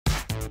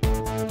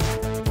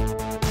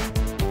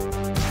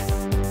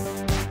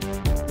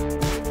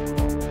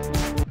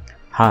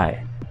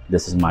Hi,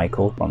 this is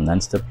Michael from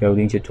Nonstop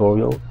Coding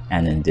Tutorial,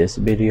 and in this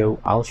video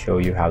I'll show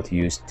you how to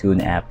use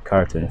ToonApp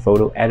Cartoon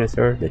Photo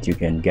Editor that you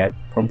can get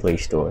from Play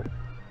Store.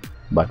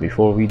 But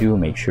before we do,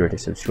 make sure to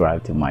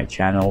subscribe to my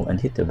channel and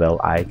hit the bell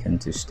icon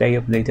to stay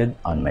updated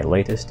on my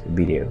latest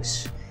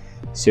videos.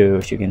 So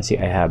as you can see,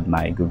 I have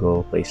my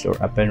Google Play Store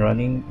up and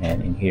running,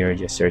 and in here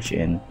just search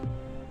in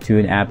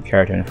ToonApp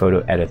Cartoon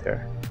Photo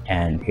Editor,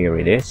 and here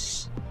it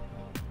is.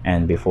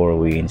 And before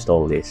we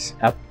install this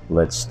app,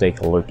 let's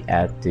take a look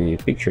at the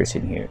pictures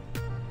in here.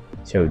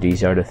 So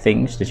these are the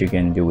things that you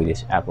can do with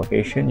this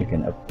application. You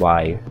can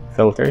apply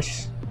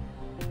filters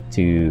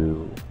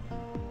to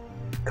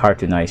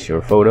cartoonize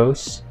your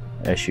photos.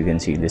 As you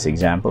can see in this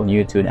example,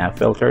 new ToonApp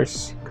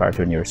filters,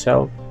 cartoon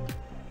yourself,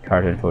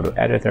 cartoon photo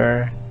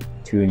editor,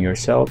 tune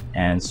yourself,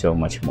 and so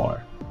much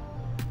more.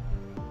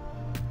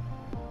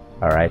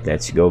 Alright,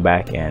 let's go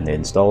back and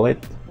install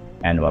it.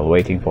 And while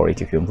waiting for it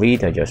to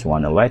complete, I just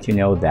want to let you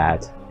know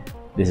that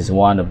this is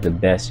one of the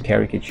best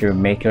caricature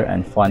maker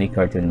and funny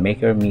cartoon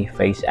maker me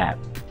face app.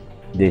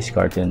 This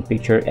cartoon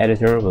picture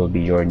editor will be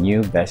your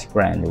new best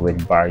friend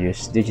with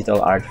various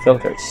digital art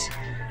filters.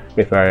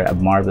 Prepare a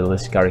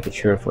marvelous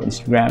caricature for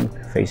Instagram,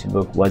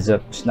 Facebook,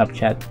 WhatsApp,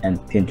 Snapchat, and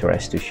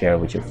Pinterest to share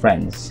with your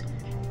friends.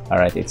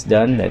 Alright, it's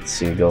done.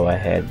 Let's go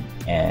ahead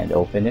and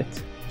open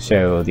it.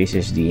 So this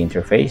is the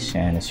interface,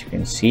 and as you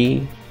can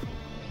see,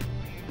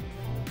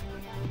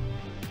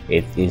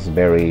 it is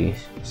very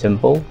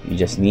simple. You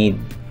just need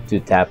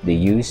to tap the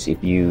use.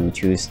 If you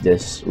choose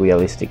this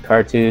realistic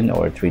cartoon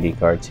or 3D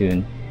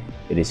cartoon,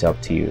 it is up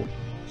to you.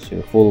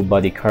 So full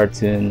body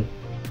cartoon,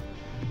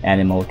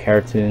 animal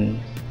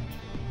cartoon,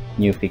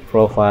 new pic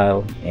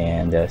profile,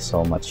 and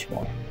so much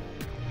more.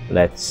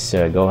 Let's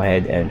go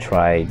ahead and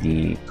try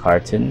the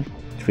cartoon,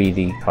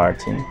 3D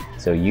cartoon.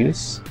 So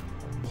use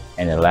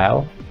and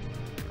allow.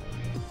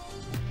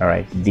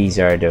 Alright, these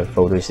are the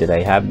photos that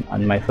I have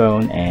on my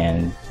phone,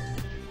 and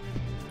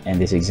in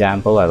this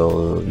example I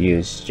will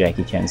use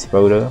Jackie Chan's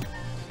photo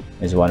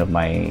as one of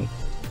my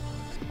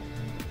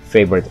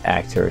favorite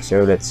actors.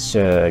 So let's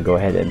go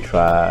ahead and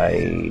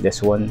try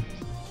this one.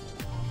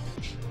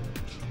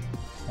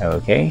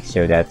 Okay,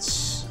 so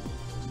that's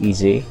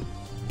easy.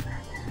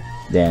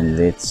 Then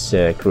let's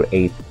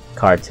create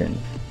cartoon.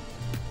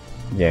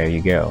 There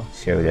you go.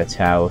 So that's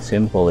how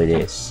simple it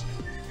is.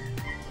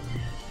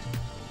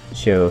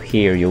 So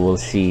here you will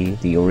see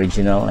the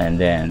original and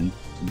then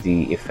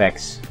the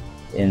effects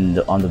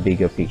on the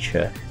bigger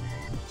picture.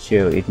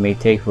 So it may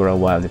take for a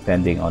while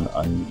depending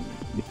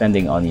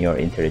on your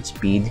internet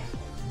speed.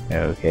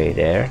 Okay,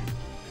 there.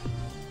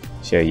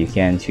 So you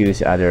can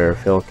choose other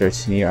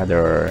filters here,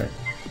 other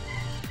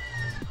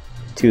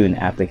Toon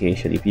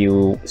application. If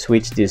you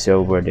switch this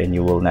over, then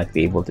you will not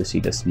be able to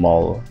see the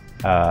small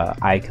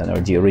icon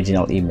or the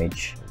original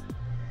image.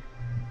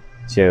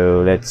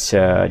 So let's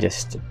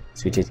just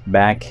switch it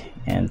back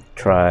and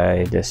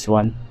try this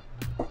one.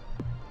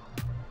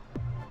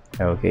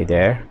 Okay,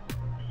 there.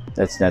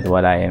 That's not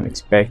what I am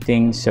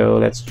expecting, so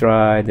let's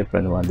try a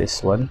different one.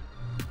 This one.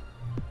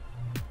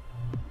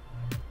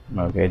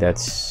 Okay,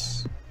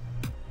 that's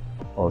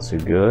also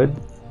good.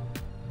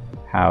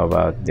 How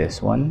about this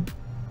one?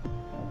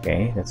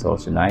 Okay, that's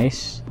also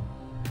nice.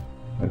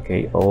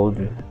 Okay, old.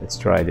 Let's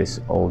try this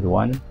old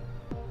one.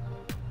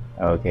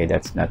 Okay,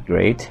 that's not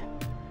great.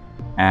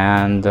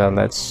 And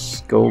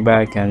let's go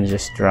back and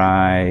just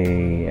try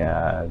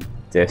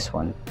this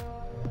one.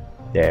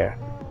 There,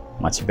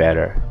 much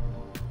better.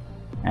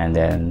 And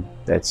then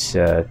let's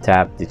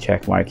tap the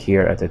check mark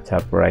here at the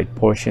top right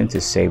portion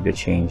to save the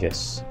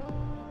changes.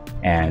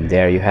 And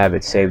there you have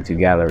it, saved to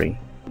gallery.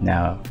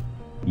 Now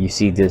you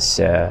see this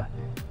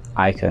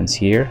icons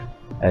here.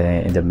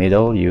 In the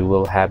middle you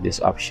will have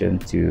this option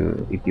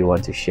to, if you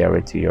want to share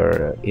it to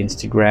your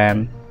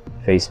Instagram,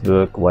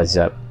 Facebook,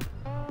 WhatsApp.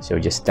 So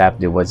just tap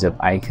the WhatsApp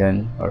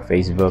icon or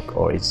Facebook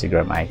or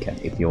Instagram icon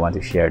if you want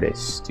to share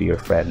this to your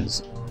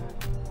friends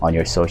on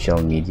your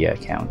social media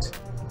account.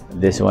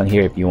 This one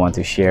here if you want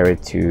to share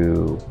it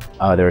to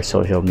other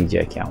social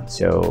media accounts.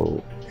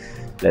 So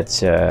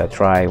let's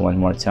try one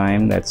more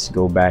time. Let's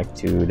go back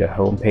to the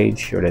home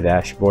page or the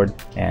dashboard,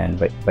 and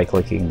by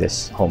clicking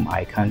this home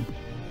icon.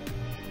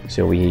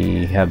 So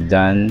we have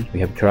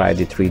tried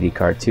the 3D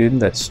cartoon.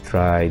 Let's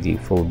try the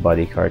full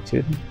body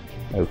cartoon.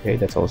 Okay,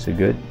 that's also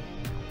good.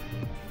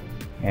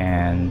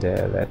 And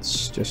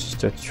let's just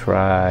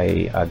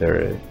try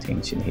other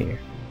things in here.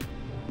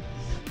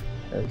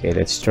 Okay,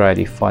 let's try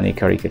the funny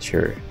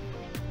caricature,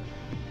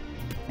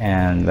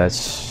 and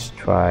let's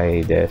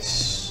try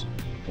this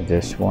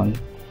one.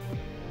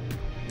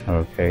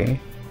 Okay,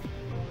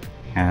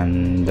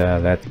 and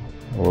that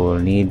will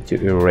need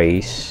to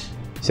erase.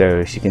 So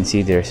as you can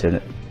see, there's an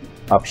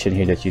option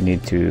here that you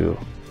need to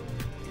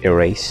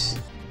erase.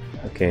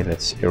 Okay,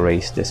 let's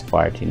erase this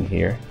part in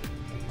here.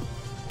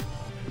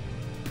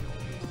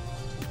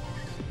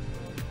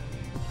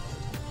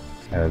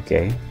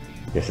 Okay,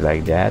 just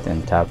like that,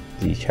 and tap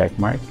the check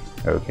mark.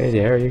 Okay,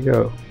 there you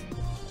go.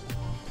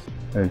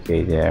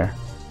 Okay, there.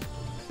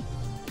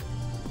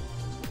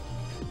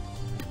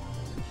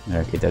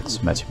 Okay,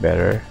 that's much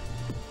better.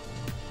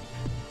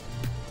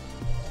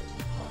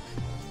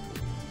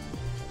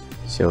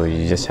 So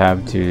you just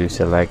have to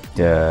select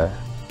the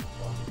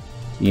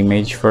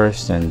image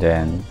first and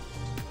then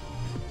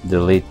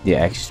delete the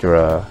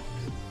extra.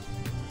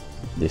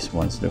 This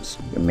one looks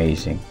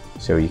amazing,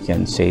 so you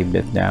can save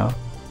it now.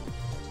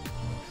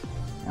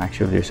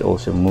 Actually, there's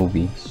also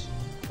movies.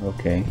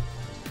 Okay,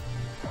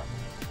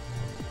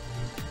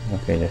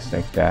 just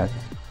like that.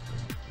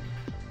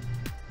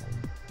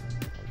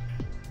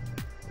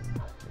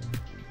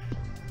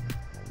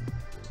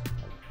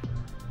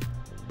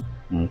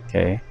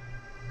 Okay,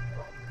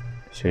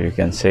 so you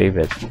can save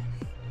it.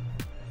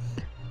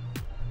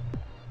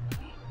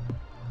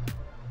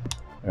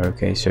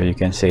 Okay, so you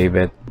can save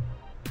it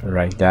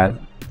like that.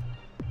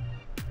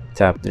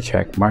 Tap the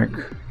check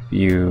mark.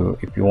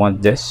 If you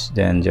want this,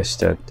 then just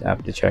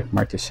tap the check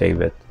mark to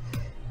save it.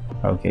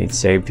 Okay, it's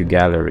saved to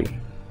gallery.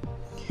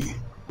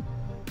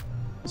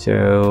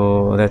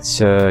 So let's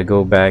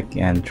go back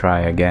and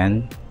try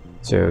again.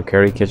 So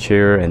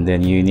caricature, and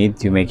then you need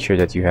to make sure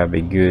that you have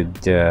a good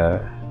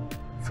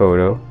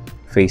photo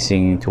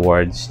facing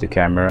towards the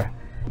camera.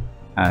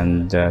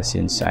 And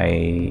since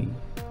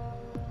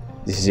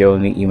this is the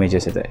only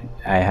images that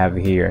I have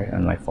here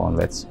on my phone,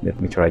 let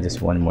me try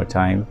this one more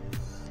time.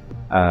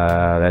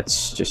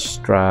 Let's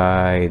just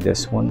try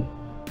this one.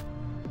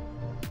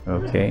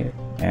 Okay,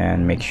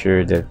 and make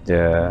sure that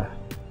the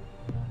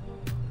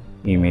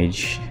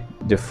image,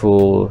 the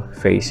full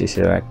face is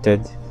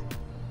selected,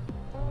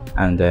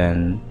 and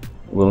then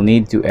we'll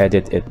need to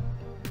edit it.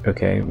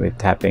 Okay, with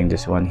tapping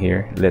this one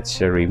here, let's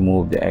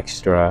remove the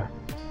extra.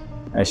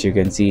 As you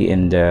can see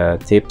in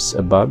the tips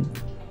above,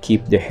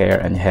 keep the hair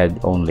and head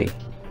only,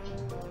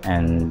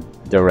 and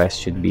the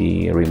rest should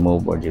be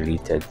removed or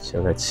deleted.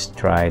 So let's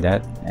try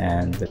that,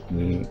 and let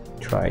me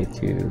try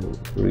to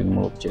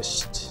remove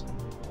just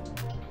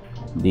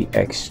the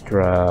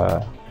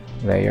extra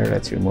layer.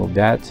 Let's remove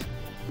that.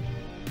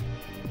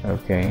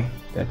 Okay,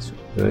 that's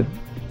good.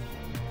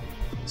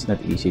 It's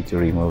not easy to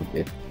remove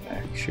it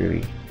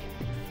actually,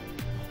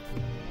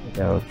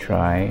 but I'll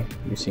try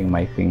using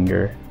my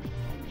finger.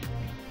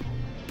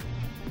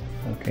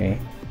 Okay,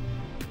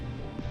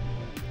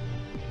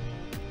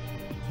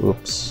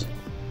 oops.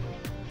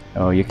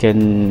 Oh, you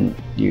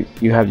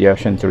have the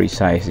option to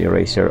resize the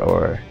eraser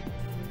or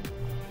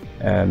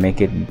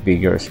make it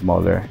bigger or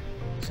smaller.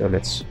 So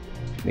let's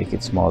make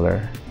it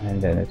smaller,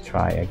 and then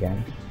try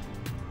again.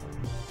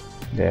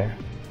 There.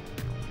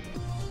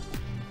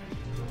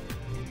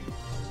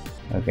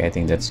 Okay, I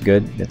think that's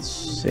good. Let's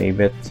save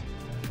it.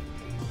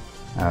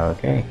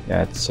 Okay,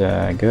 that's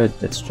good.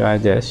 Let's try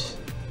this.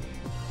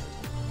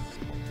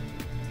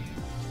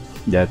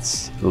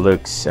 That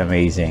looks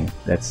amazing.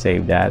 Let's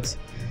save that,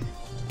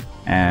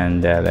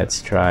 and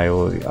let's try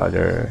all the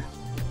other.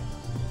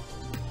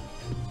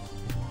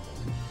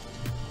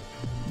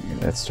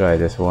 Let's try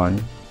this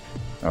one.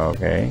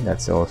 Okay,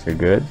 that's also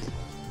good.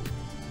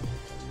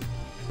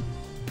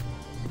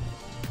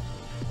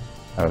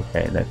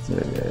 Okay,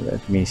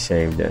 let me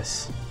save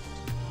this.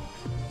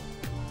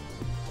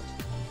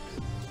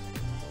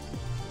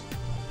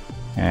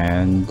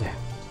 And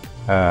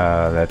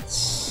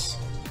let's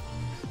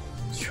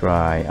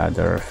try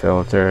other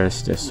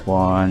filters. This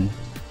one.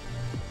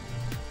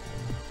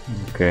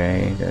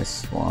 Okay,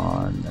 this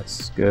one,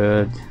 that's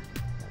good.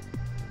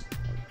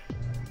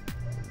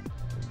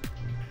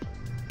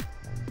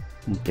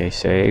 Okay,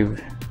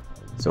 save.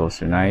 It's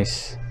also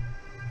nice.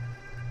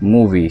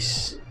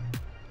 Movies.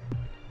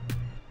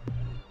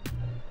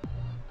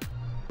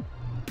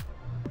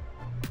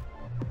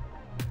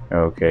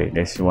 Okay,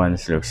 this one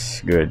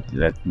looks good.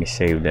 Let me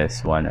save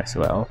this one as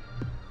well.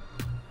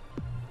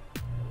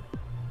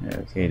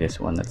 Okay, this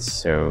one, that's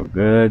so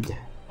good.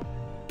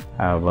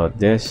 How about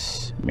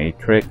this?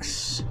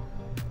 Matrix.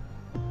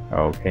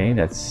 Okay,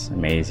 that's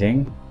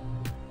amazing.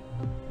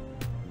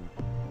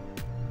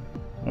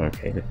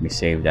 Okay, let me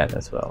save that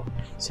as well.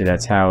 So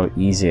that's how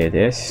easy it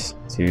is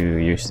to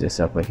use this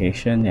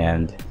application,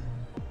 and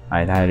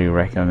I'd highly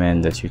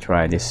recommend that you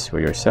try this for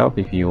yourself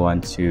if you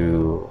want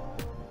to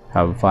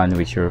have fun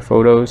with your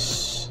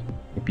photos,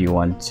 if you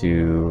want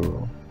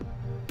to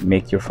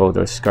make your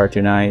photos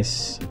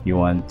cartoonize, if you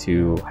want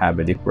to have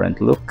a different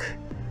look,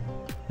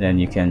 then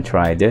you can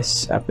try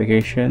this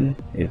application.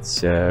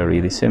 It's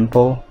really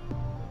simple,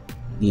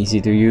 easy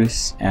to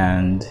use,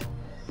 and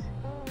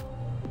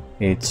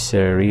it's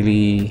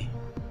really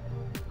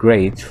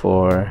great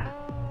for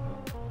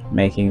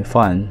making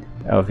fun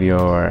of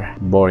your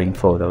boring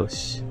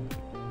photos.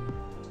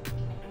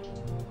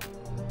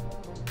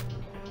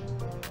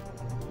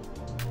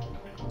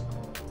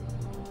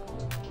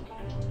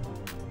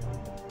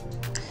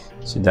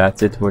 So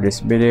that's it for this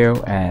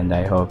video, and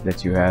I hope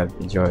that you have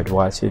enjoyed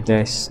watching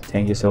this.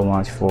 Thank you so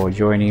much for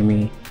joining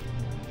me,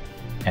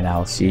 and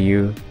I'll see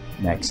you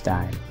next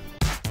time.